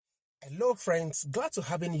Hello friends, glad to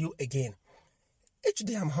having you again. Each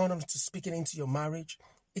day I'm honored to speaking into your marriage.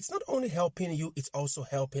 It's not only helping you, it's also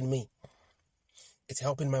helping me. It's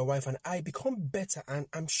helping my wife and I become better, and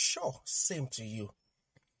I'm sure same to you.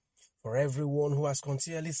 For everyone who has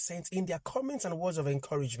continually sent in their comments and words of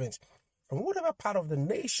encouragement from whatever part of the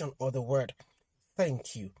nation or the world,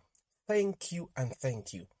 thank you. Thank you and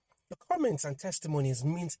thank you. Your comments and testimonies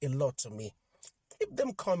means a lot to me. Keep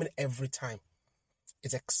them coming every time.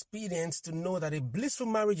 It's experience to know that a blissful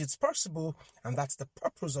marriage is possible, and that's the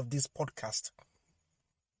purpose of this podcast.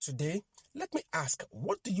 Today, let me ask,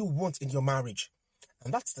 what do you want in your marriage?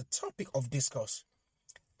 And that's the topic of discourse.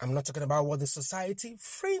 I'm not talking about what the society,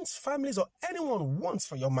 friends, families, or anyone wants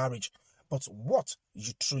for your marriage, but what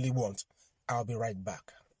you truly want. I'll be right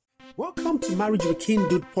back. Welcome to Marriage with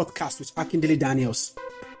Kindred podcast with Akindele Daniels.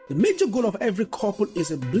 The major goal of every couple is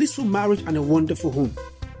a blissful marriage and a wonderful home.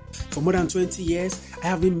 For more than 20 years, I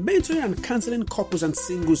have been mentoring and counseling couples and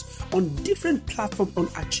singles on different platforms on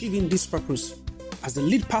achieving this purpose. As the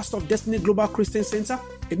lead pastor of Destiny Global Christian Center,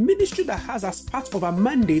 a ministry that has as part of our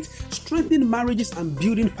mandate strengthening marriages and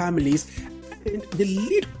building families, and the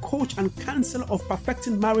lead coach and counselor of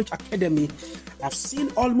Perfecting Marriage Academy, I've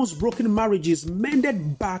seen almost broken marriages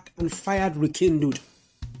mended back and fire rekindled.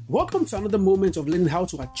 Welcome to another moment of learning how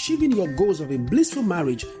to achieving your goals of a blissful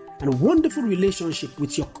marriage and a wonderful relationship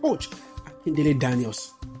with your coach, Akindele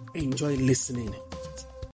Daniels. Enjoy listening.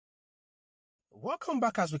 Welcome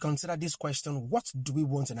back as we consider this question: what do we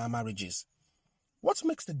want in our marriages? What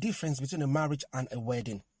makes the difference between a marriage and a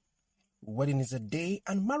wedding? Wedding is a day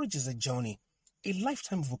and marriage is a journey, a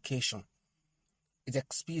lifetime vocation. It's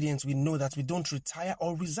experience we know that we don't retire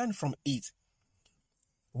or resign from it.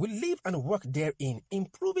 We live and work therein,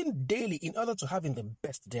 improving daily in order to having the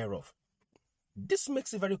best thereof. This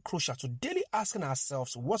makes it very crucial to daily asking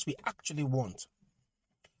ourselves what we actually want.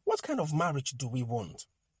 What kind of marriage do we want?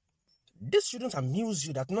 This shouldn't amuse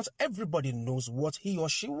you that not everybody knows what he or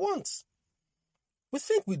she wants. We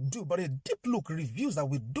think we do, but a deep look reveals that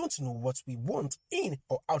we don't know what we want in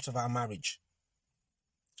or out of our marriage.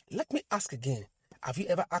 Let me ask again, have you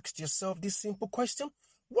ever asked yourself this simple question?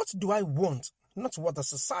 What do I want? Not what the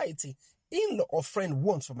society, in-law or friend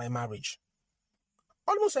wants for my marriage.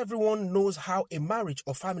 Almost everyone knows how a marriage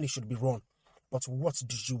or family should be run, but what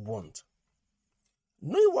do you want?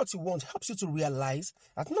 Knowing what you want helps you to realize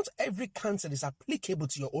that not every counsel is applicable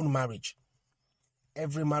to your own marriage.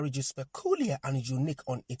 Every marriage is peculiar and unique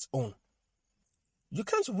on its own. You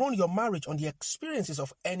can't run your marriage on the experiences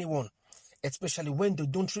of anyone, especially when they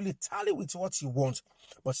don't really tally with what you want.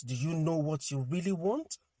 But do you know what you really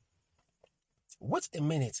want? Wait a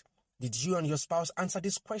minute. Did you and your spouse answer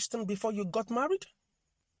this question before you got married?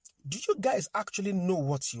 Do you guys actually know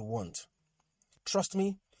what you want? Trust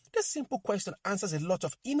me, this simple question answers a lot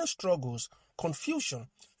of inner struggles, confusion,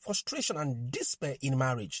 frustration, and despair in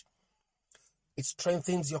marriage. It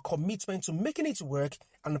strengthens your commitment to making it work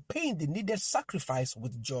and paying the needed sacrifice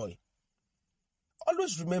with joy.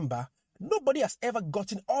 Always remember, nobody has ever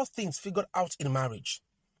gotten all things figured out in marriage.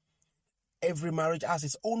 Every marriage has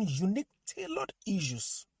its own unique, tailored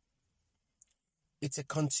issues. It's a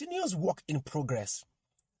continuous work in progress.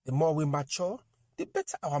 The more we mature, the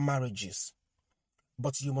better our marriage is.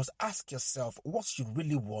 But you must ask yourself what you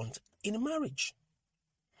really want in marriage.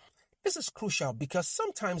 This is crucial because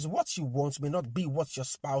sometimes what you want may not be what your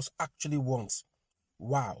spouse actually wants.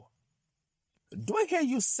 Wow. Do I hear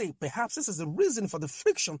you say perhaps this is the reason for the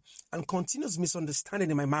friction and continuous misunderstanding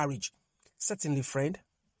in my marriage? Certainly, friend.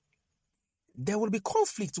 There will be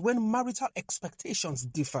conflict when marital expectations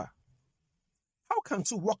differ. How can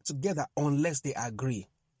two work together unless they agree?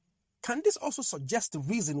 Can this also suggest the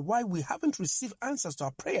reason why we haven't received answers to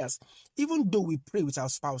our prayers, even though we pray with our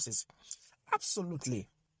spouses? Absolutely.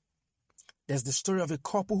 There's the story of a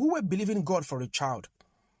couple who were believing God for a child.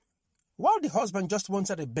 While the husband just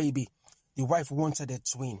wanted a baby, the wife wanted a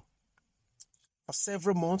twin. For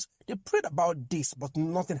several months, they prayed about this, but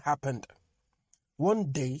nothing happened.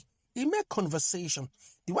 One day, in mere conversation,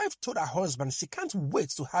 the wife told her husband she can't wait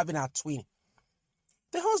to having her twin.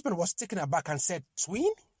 The husband was taken aback and said,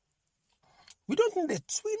 "Twin? We don't need a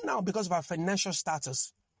twin now because of our financial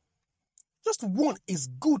status. Just one is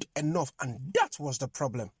good enough," and that was the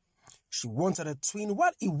problem. She wanted a twin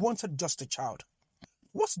while he wanted just a child.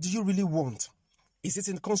 What do you really want? Is it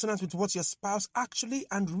in consonance with what your spouse actually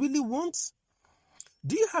and really wants?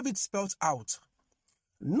 Do you have it spelled out?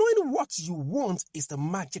 Knowing what you want is the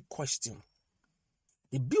magic question.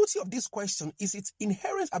 The beauty of this question is its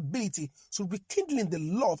inherent ability to rekindling the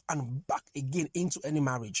love and back again into any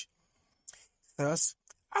marriage. Thus,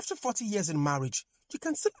 after 40 years in marriage, you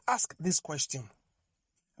can still ask this question: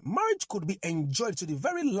 Marriage could be enjoyed to the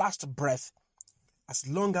very last breath as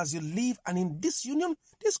long as you live, and in this union,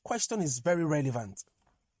 this question is very relevant.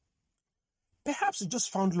 Perhaps you just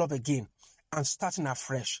found love again and starting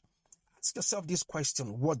afresh. Ask yourself this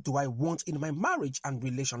question: what do I want in my marriage and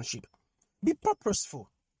relationship? Be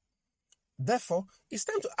purposeful. Therefore, it's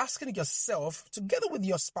time to ask yourself, together with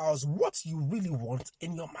your spouse, what you really want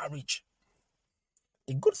in your marriage.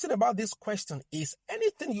 The good thing about this question is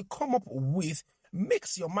anything you come up with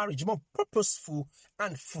makes your marriage more purposeful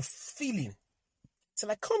and fulfilling. Till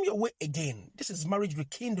I come your way again, this is Marriage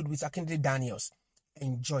Rekindled with Akindele Daniels.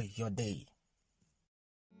 Enjoy your day.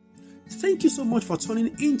 Thank you so much for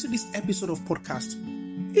tuning into this episode of podcast.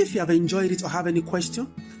 If you have enjoyed it or have any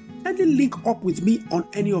question, kindly link up with me on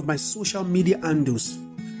any of my social media handles.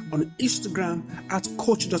 On Instagram at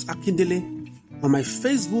coach.akindele, on my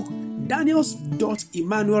Facebook,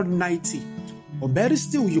 daniels.emmanuel90, or better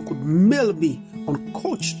still, you could mail me on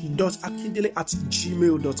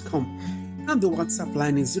coach.akindele@gmail.com, and the WhatsApp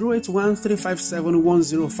line is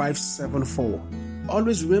 081-357-10574.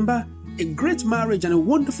 Always remember, a great marriage and a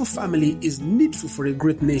wonderful family is needful for a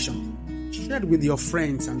great nation. Share it with your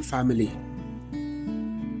friends and family.